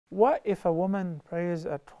What if a woman prays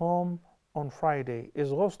at home on Friday? Is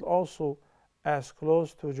ghusl also as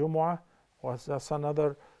close to Jumu'ah? Well, that's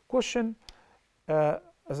another question.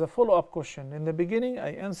 As a follow-up question, in the beginning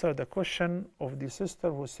I answered the question of the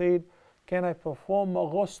sister who said, can I perform a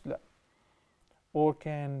ghusl? Or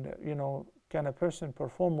can a person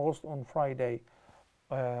perform ghusl on Friday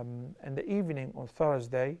and the evening on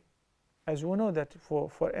Thursday? As we know that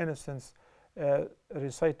for instance,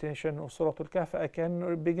 recitation of Surah Al-Kahf, I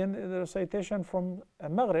can begin the recitation from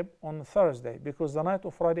Maghrib on Thursday because the night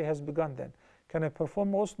of Friday has begun then. Can I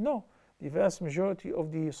perform ghusl? No. The vast majority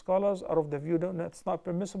of the scholars are of the view that it's not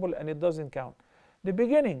permissible and it doesn't count. The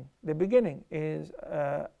beginning is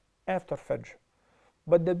after Fajr.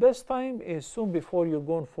 But the best time is soon before you're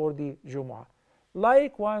going for the Jumu'ah.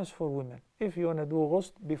 Likewise for women. If you want to do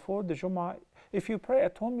ghusl before the Jumu'ah, if you pray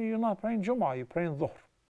at home, you're not praying Jumu'ah, you're praying Dhuhr.